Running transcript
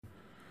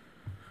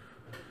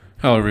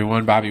Hello,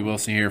 everyone. Bobby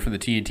Wilson here from the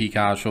TNT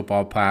College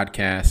Football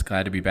Podcast.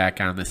 Glad to be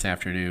back on this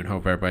afternoon.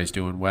 Hope everybody's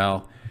doing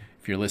well.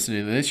 If you're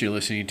listening to this, you're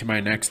listening to my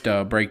next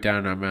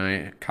breakdown on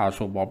my college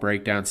football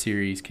breakdown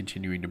series,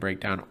 continuing to break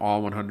down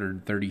all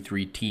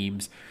 133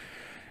 teams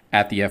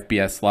at the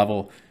FBS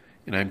level.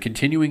 And I'm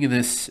continuing in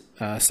this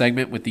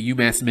segment with the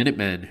UMass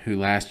Minutemen, who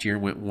last year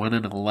went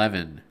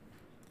 1-11.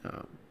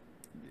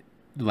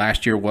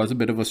 Last year was a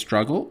bit of a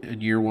struggle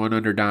in year one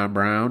under Don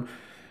Brown,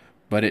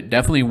 but it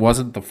definitely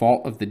wasn't the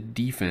fault of the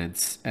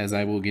defense, as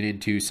I will get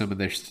into some of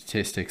their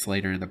statistics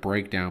later in the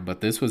breakdown.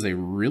 But this was a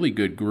really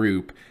good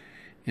group,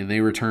 and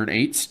they return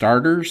 8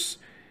 starters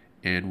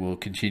and will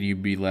continue to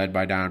be led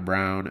by Don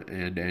Brown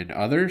and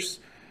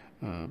others.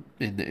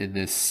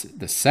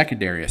 The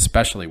secondary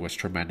especially was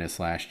tremendous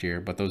last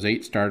year, but those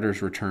 8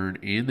 starters return,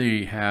 and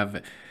they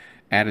have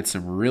added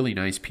some really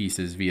nice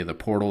pieces via the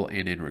portal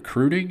and in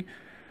recruiting.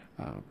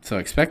 So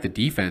expect the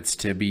defense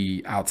to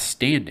be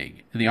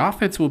outstanding. And the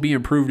offense will be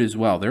improved as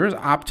well. There is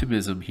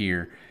optimism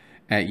here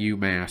at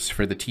UMass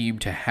for the team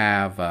to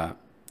have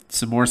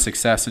some more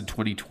success in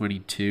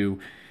 2022.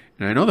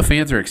 And I know the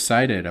fans are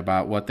excited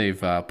about what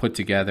they've put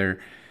together.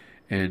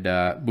 And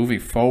moving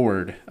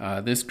forward,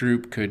 this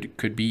group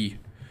could be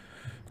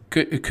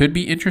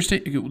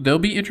interesting. They'll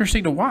be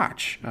interesting to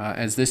watch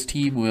as this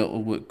team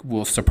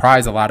will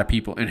surprise a lot of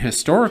people. And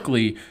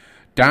historically,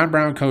 Don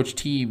Brown coach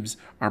teams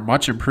are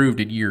much improved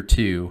in year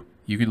 2.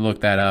 You can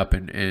look that up,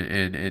 and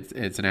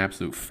it's an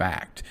absolute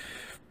fact.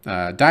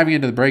 Diving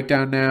into the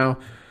breakdown now,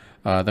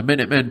 the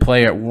Minutemen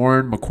play at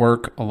Warren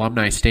McQuirk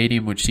Alumni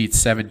Stadium, which seats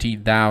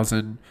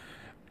 17,000.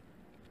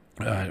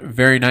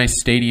 Very nice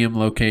stadium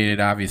located,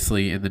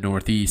 obviously, in the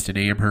Northeast in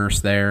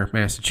Amherst there,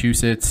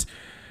 Massachusetts.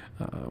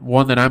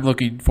 One that I'm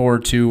looking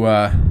forward to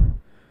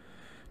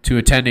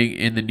attending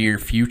in the near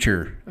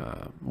future.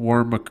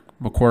 Warren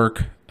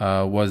McQuirk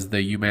was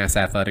the UMass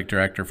athletic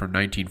director from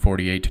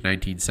 1948 to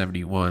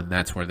 1971.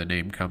 That's where the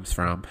name comes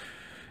from.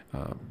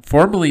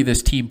 Formerly,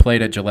 this team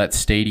played at Gillette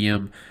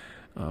Stadium,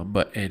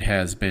 but it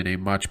has been a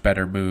much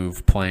better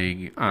move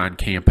playing on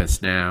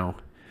campus now,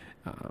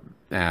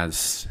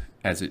 as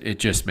it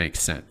just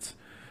makes sense.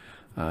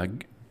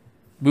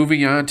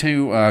 Moving on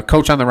to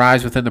coach on the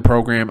rise within the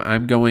program,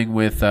 I'm going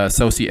with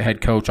associate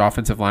head coach,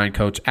 offensive line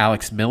coach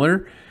Alex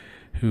Miller,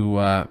 who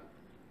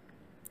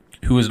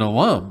is an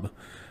alum.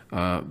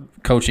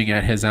 Coaching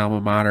at his alma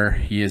mater.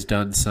 He has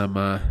done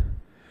some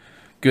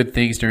good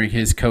things during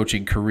his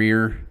coaching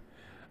career.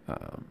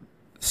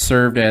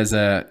 Served as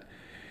an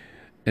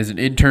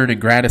intern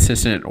and grad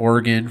assistant at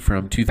Oregon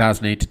from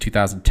 2008 to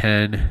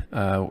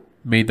 2010.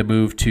 Made the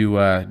move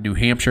to New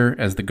Hampshire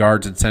as the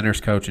guards and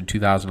centers coach in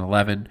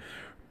 2011.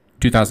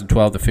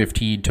 2012 to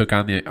 15 took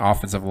on the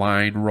offensive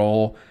line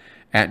role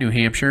at New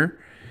Hampshire.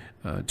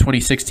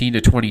 2016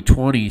 to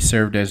 2020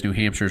 served as New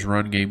Hampshire's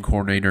run game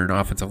coordinator and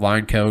offensive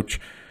line coach.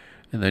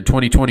 And then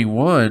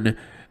 2021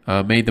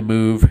 made the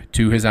move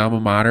to his alma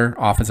mater,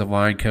 offensive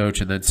line coach,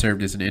 and then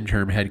served as an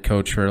interim head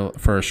coach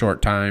for a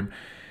short time.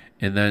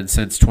 And then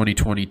since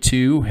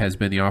 2022 has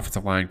been the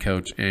offensive line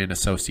coach and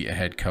associate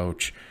head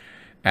coach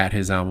at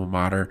his alma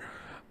mater.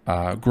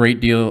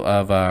 Great deal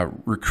of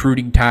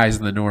recruiting ties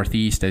in the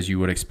Northeast, as you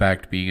would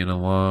expect, being an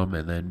alum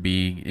and then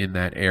being in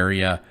that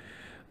area.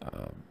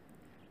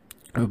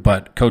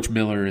 But Coach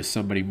Miller is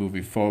somebody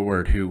moving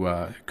forward who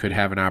could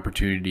have an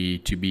opportunity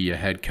to be a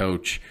head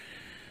coach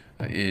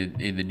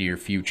in the near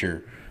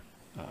future.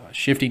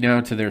 Shifting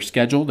now to their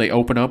schedule, they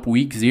open up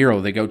week 0.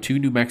 They go to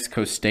New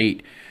Mexico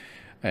State.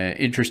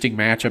 Interesting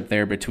matchup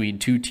there between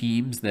two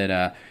teams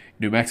that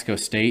New Mexico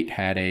State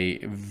had a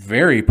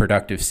very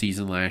productive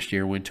season last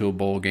year, went to a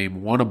bowl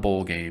game, won a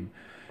bowl game.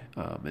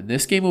 And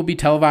this game will be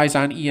televised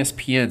on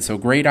ESPN, so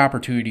great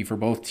opportunity for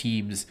both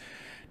teams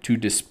to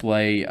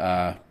display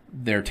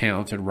their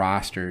talented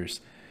rosters.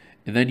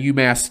 And then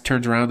UMass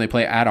turns around, they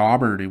play at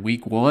Auburn in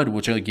week 1,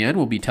 which again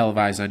will be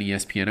televised on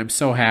ESPN. I'm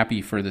so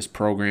happy for this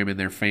program and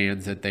their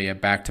fans that they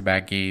have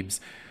back-to-back games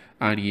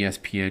on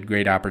ESPN.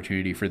 Great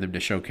opportunity for them to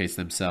showcase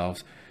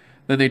themselves.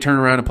 Then they turn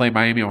around and play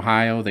Miami,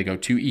 Ohio. They go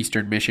to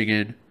Eastern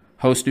Michigan,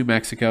 host New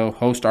Mexico,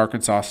 host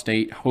Arkansas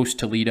State, host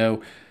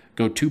Toledo,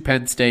 go to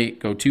Penn State,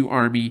 go to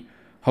Army,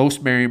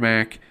 host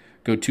Merrimack,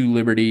 go to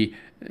Liberty,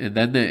 and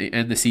then they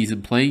end the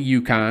season playing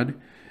UConn.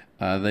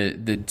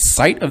 The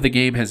site of the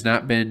game has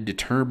not been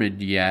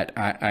determined yet.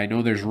 I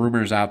know there's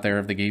rumors out there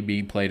of the game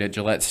being played at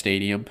Gillette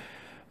Stadium,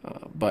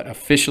 but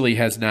officially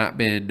has not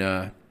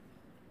been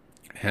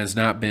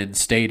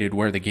stated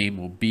where the game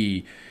will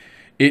be.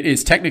 It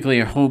is technically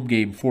a home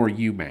game for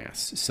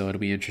UMass, so it'll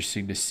be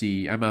interesting to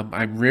see.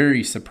 I'm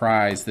very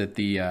surprised that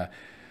the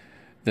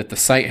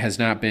site has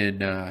not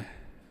been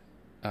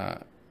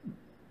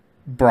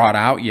brought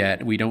out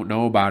yet. We don't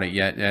know about it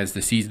yet, as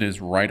the season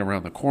is right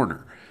around the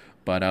corner.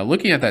 But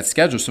looking at that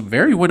schedule, some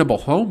very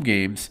winnable home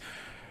games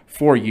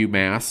for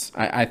UMass.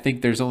 I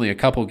think there's only a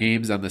couple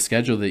games on the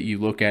schedule that you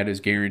look at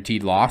as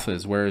guaranteed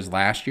losses, whereas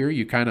last year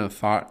you kind of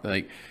thought,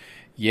 like,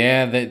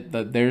 yeah,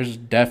 that there's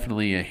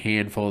definitely a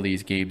handful of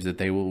these games that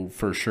they will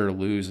for sure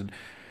lose. And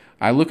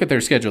I look at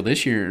their schedule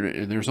this year,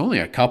 and there's only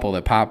a couple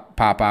that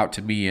pop out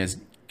to me as,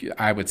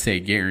 I would say,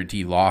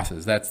 guaranteed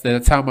losses.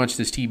 That's how much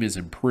this team has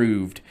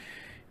improved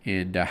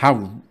and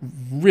how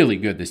really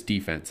good this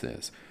defense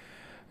is.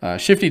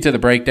 Shifting to the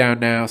breakdown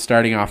now,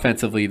 starting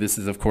offensively, this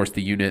is, of course,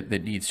 the unit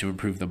that needs to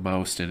improve the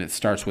most, and it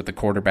starts with the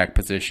quarterback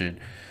position.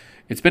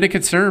 It's been a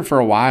concern for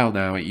a while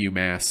now at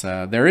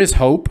UMass. There is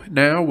hope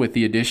now with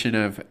the addition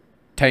of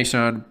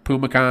Tyshawn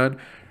Pumakan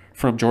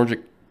from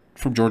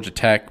Georgia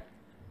Tech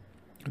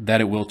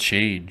that it will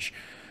change.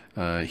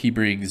 He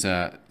brings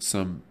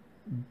some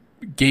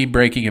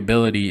game-breaking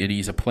ability, and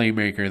he's a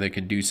playmaker that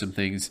can do some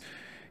things.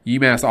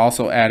 UMass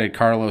also added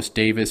Carlos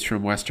Davis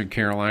from Western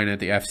Carolina at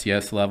the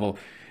FCS level.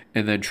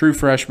 And then true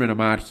freshman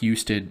Ahmad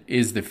Haston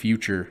is the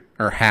future,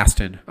 or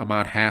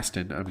Ahmad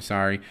Haston, I'm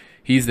sorry.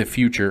 He's the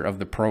future of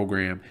the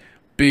program.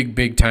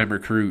 Big time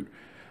recruit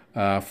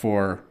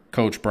for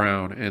Coach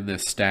Brown and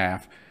this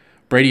staff.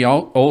 Brady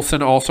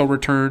Olson also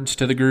returns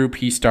to the group.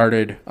 He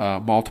started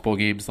multiple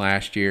games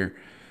last year.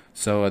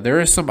 So there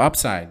is some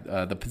upside.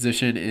 The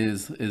position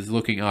is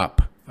looking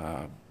up.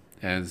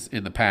 As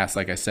in the past,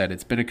 like I said,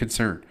 it's been a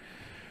concern.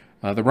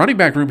 The running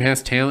back room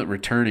has talent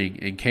returning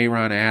in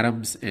Kayron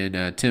Adams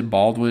and Tim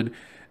Baldwin.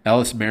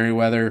 Ellis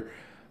Merriweather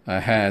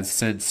has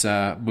since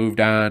moved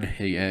on.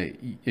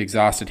 He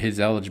exhausted his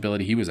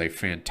eligibility. He was a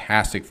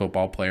fantastic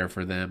football player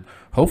for them.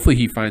 Hopefully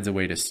he finds a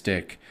way to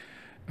stick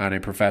on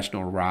a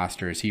professional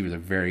roster, as he was a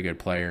very good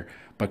player.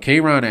 But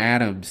Kayron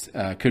Adams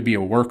could be a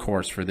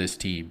workhorse for this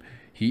team.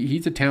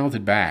 He's a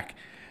talented back.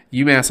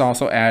 UMass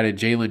also added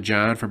Jalen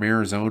John from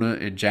Arizona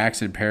and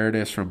Jackson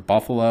Paradis from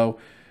Buffalo.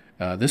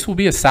 This will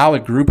be a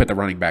solid group at the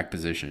running back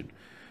position.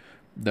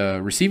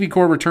 The receiving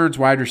corps returns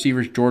wide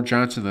receivers George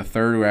Johnson III,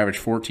 who averaged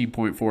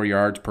 14.4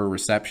 yards per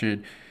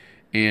reception,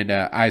 and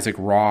Isaac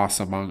Ross,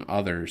 among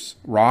others.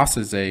 Ross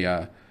is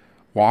a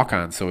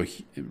walk-on, so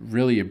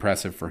really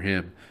impressive for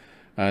him.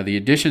 The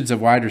additions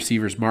of wide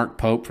receivers Mark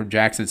Pope from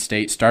Jackson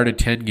State started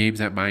 10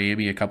 games at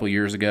Miami a couple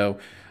years ago.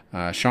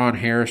 Sean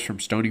Harris from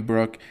Stony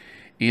Brook,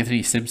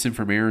 Anthony Simpson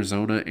from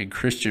Arizona, and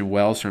Christian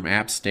Wells from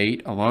App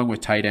State, along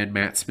with tight end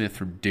Matt Smith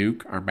from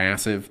Duke, are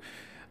massive.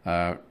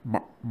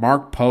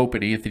 Mark Pope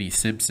and Anthony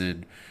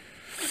Simpson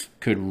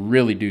could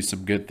really do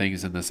some good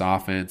things in this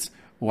offense.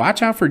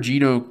 Watch out for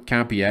Gino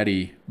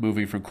Campietti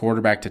moving from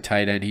quarterback to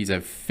tight end. He's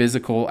a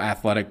physical,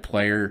 athletic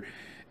player.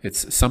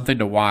 It's something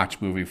to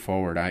watch moving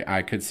forward.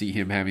 I could see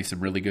him having some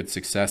really good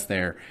success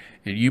there.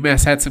 And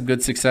UMass had some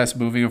good success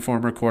moving a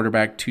former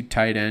quarterback to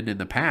tight end in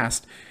the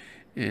past.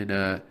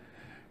 And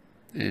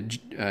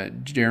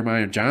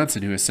Jeremiah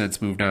Johnson, who has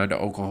since moved on to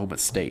Oklahoma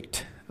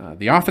State.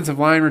 The offensive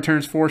line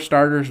returns 4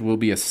 starters, will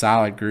be a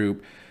solid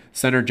group.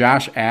 Center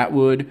Josh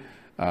Atwood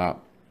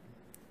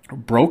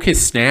broke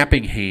his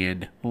snapping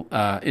hand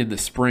in the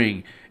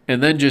spring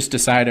and then just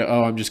decided,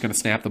 I'm just going to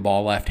snap the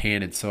ball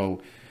left-handed.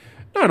 So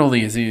not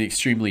only is he an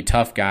extremely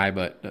tough guy,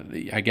 but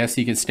I guess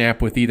he can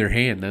snap with either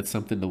hand. That's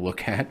something to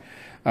look at.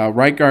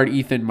 Right guard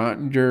Ethan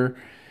Mottinger,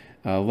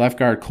 left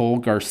guard Cole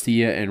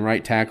Garcia, and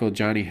right tackle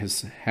Johnny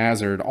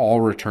Hazard all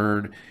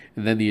return.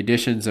 And then the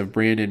additions of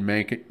Brandon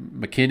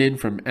McKinnon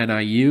from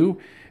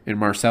NIU and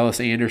Marcellus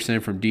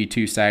Anderson from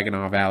D2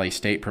 Saginaw Valley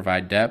State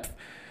provide depth.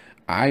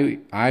 I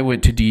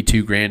went to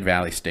D2 Grand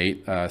Valley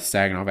State,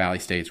 Saginaw Valley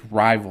State's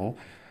rival,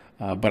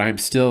 but I'm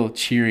still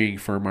cheering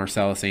for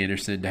Marcellus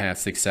Anderson to have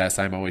success.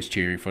 I'm always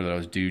cheering for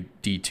those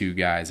D2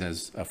 guys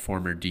as a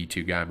former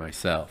D2 guy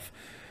myself.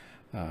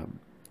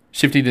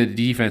 Shifting to the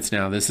defense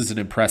now, this is an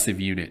impressive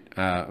unit.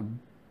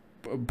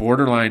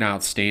 Borderline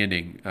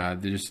outstanding.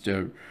 Just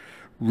a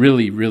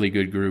really, really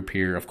good group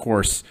here. Of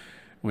course,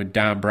 when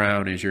Don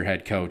Brown is your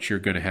head coach, you're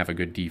going to have a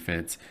good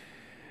defense.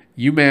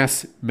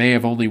 UMass may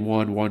have only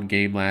won one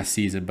game last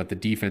season, but the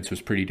defense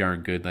was pretty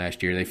darn good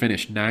last year. They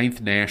finished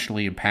 9th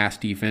nationally in pass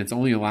defense,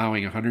 only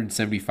allowing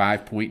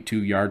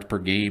 175.2 yards per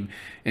game,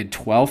 and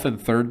 12th in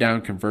third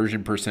down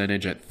conversion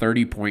percentage at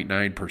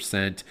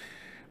 30.9%.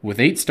 With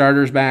 8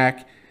 starters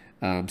back,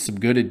 some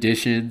good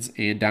additions,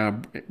 and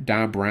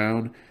Don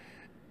Brown,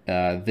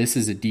 this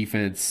is a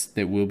defense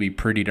that will be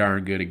pretty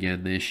darn good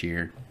again this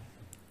year.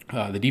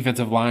 The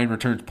defensive line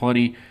returns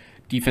plenty.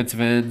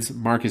 Defensive ends,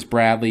 Marcus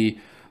Bradley,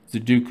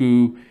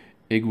 Zuduku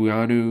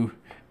Iguanu,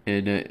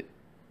 and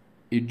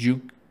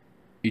Ichunu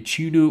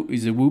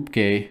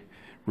Izawupke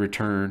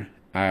return.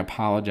 I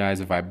apologize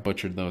if I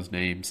butchered those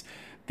names.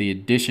 The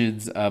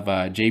additions of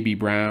J.B.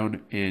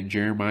 Brown and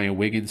Jeremiah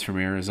Wiggins from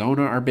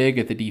Arizona are big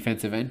at the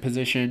defensive end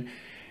position.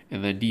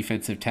 And then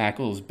defensive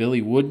tackles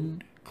Billy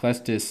Wooden,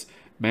 Clestis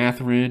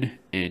Matherin,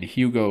 and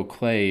Hugo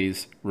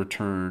Clays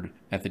return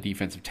at the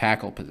defensive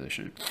tackle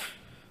position.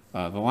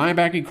 The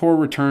linebacking core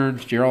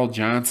returns Gerald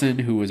Johnson,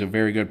 who was a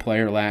very good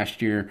player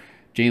last year,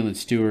 Jalen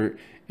Stewart,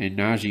 and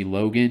Najee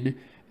Logan.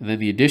 And then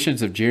the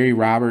additions of Jerry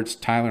Roberts,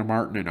 Tyler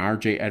Martin, and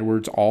R.J.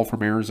 Edwards, all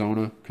from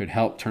Arizona, could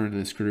help turn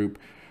this group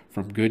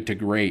from good to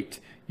great.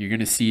 You're going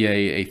to see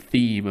a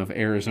theme of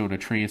Arizona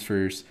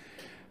transfers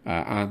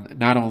on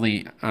not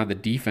only on the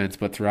defense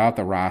but throughout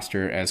the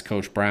roster, as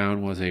Coach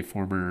Brown was a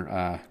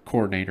former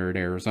coordinator at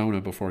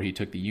Arizona before he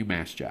took the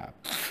UMass job.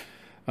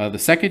 The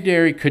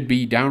secondary could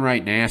be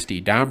downright nasty.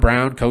 Don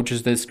Brown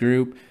coaches this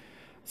group,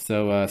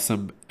 so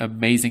some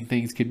amazing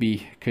things could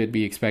be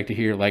expected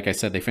here. Like I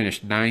said, they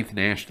finished 9th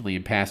nationally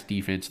in pass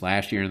defense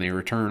last year, and they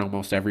return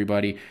almost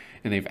everybody,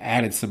 and they've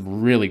added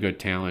some really good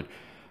talent.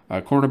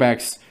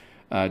 Cornerbacks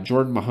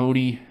Jordan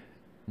Mahoney,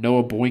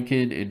 Noah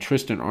Boykin, and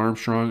Tristan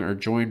Armstrong are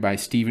joined by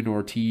Steven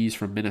Ortiz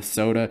from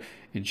Minnesota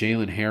and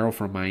Jalen Harrell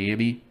from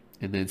Miami.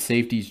 And then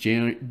safeties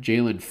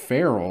Jalen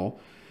Farrell,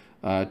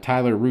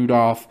 Tyler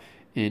Rudolph,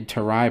 and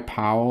Tarai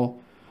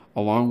Powell,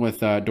 along with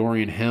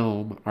Dorian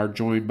Helm, are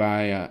joined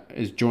by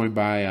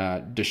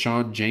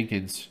Deshaun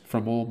Jenkins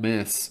from Ole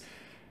Miss.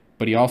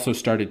 But he also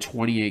started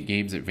 28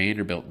 games at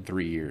Vanderbilt in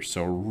 3 years.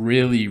 So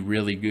really,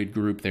 really good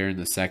group there in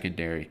the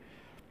secondary.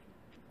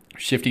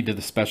 Shifting to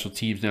the special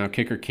teams now,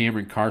 kicker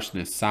Cameron Carson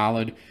is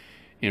solid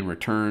in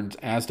returns,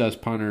 as does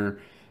punter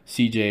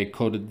CJ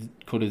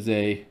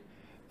Kodeze.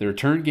 The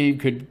return game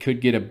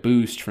could get a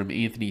boost from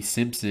Anthony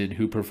Simpson,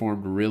 who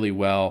performed really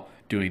well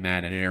doing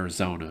that at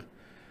Arizona.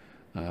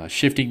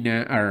 Shifting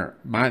now,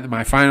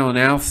 my final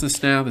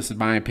analysis now. This is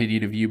my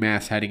opinion of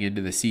UMass heading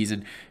into the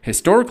season.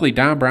 Historically,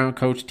 Don Brown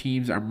coach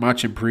teams are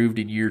much improved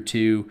in year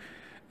 2.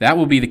 That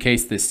will be the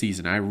case this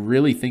season. I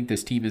really think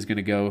this team is going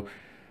to go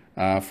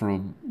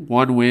from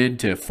 1 win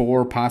to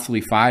 4,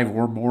 possibly 5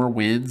 or more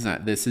wins.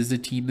 This is a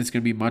team that's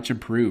going to be much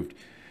improved.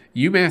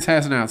 UMass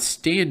has an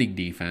outstanding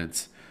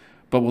defense,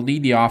 but will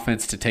need the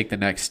offense to take the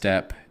next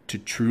step to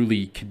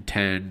truly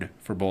contend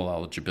for bowl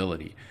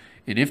eligibility.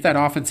 And if that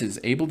offense is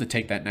able to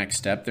take that next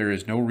step, there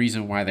is no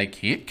reason why they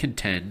can't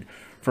contend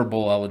for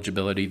bowl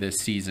eligibility this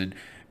season,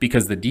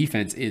 because the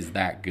defense is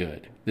that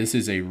good. This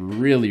is a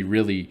really,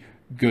 really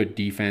good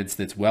defense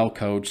that's well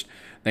coached.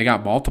 They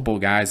got multiple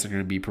guys that are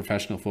going to be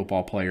professional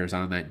football players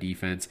on that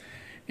defense.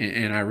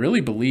 And I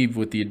really believe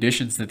with the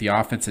additions that the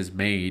offense has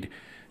made,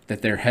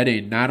 that they're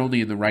heading not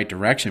only in the right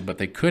direction, but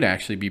they could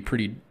actually be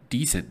pretty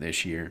decent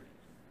this year.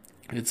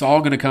 It's all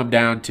going to come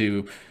down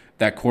to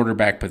that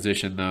quarterback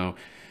position, though.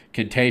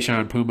 Can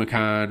Tayshaun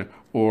Pumakan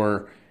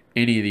or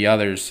any of the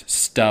others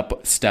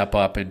step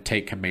up and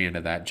take command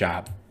of that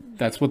job?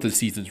 That's what the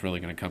season's really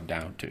going to come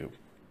down to.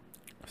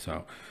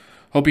 So,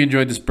 hope you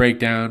enjoyed this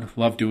breakdown.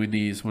 Love doing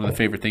these. One of the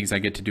favorite things I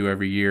get to do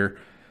every year.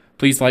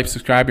 Please like,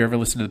 subscribe if you ever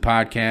listen to the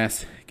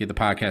podcast. Give the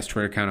podcast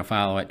Twitter account a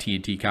follow at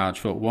TNT College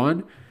Foot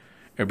 1.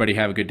 Everybody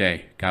have a good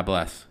day. God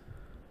bless.